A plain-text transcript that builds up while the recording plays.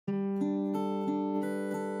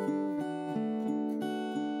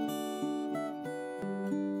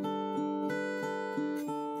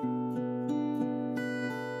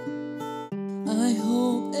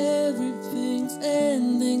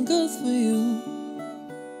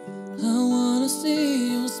I wanna see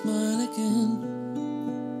you smile again.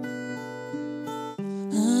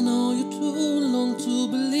 I know you're too long to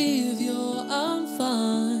believe you're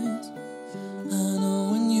fine. I know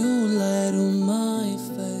when you lie to my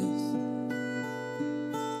face.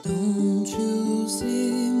 Don't you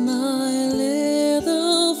see my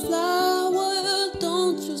little flower?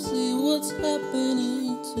 Don't you see what's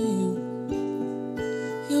happening to you?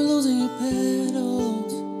 You're losing your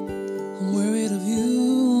petals. I'm worried of you.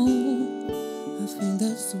 I think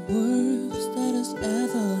that's the worst that has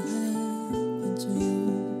ever happened to you.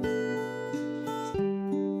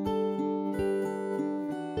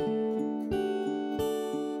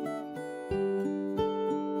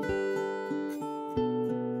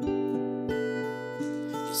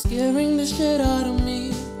 You're scaring the shit out of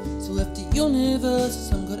me. So if the universe is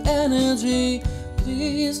some good energy,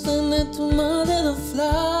 please send it to my little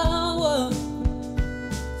flower.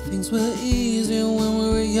 Things were easier when we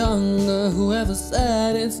were younger. Whoever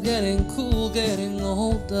said it's getting cool, getting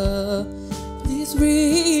older, please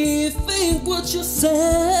rethink what you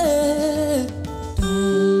said.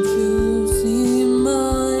 Don't you see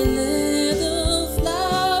my little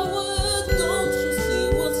flower? Don't you see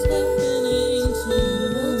what's happening to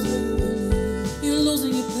you? You're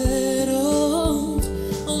losing your petals.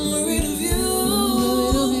 I'm worried of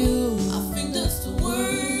you. I think that's the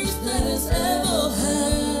worst that has ever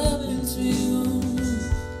happened to you.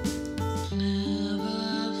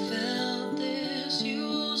 Never felt this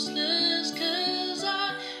useless, 'cause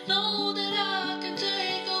I know that I can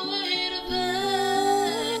take away the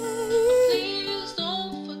pain. But please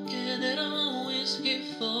don't forget that I'm always here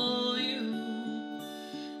for you,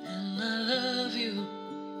 and I love you.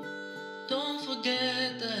 Don't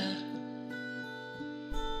forget that.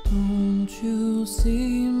 Don't you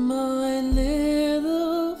see my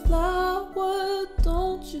little flower?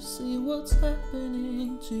 Don't you see what's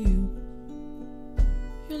happening to you?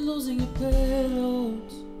 You're losing your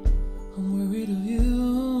petals. I'm worried of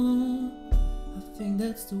you. I think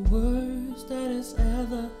that's the worst that has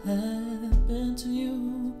ever happened to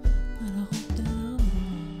you. But I hope that I'm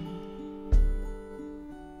wrong.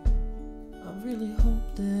 I really hope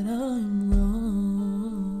that I'm wrong.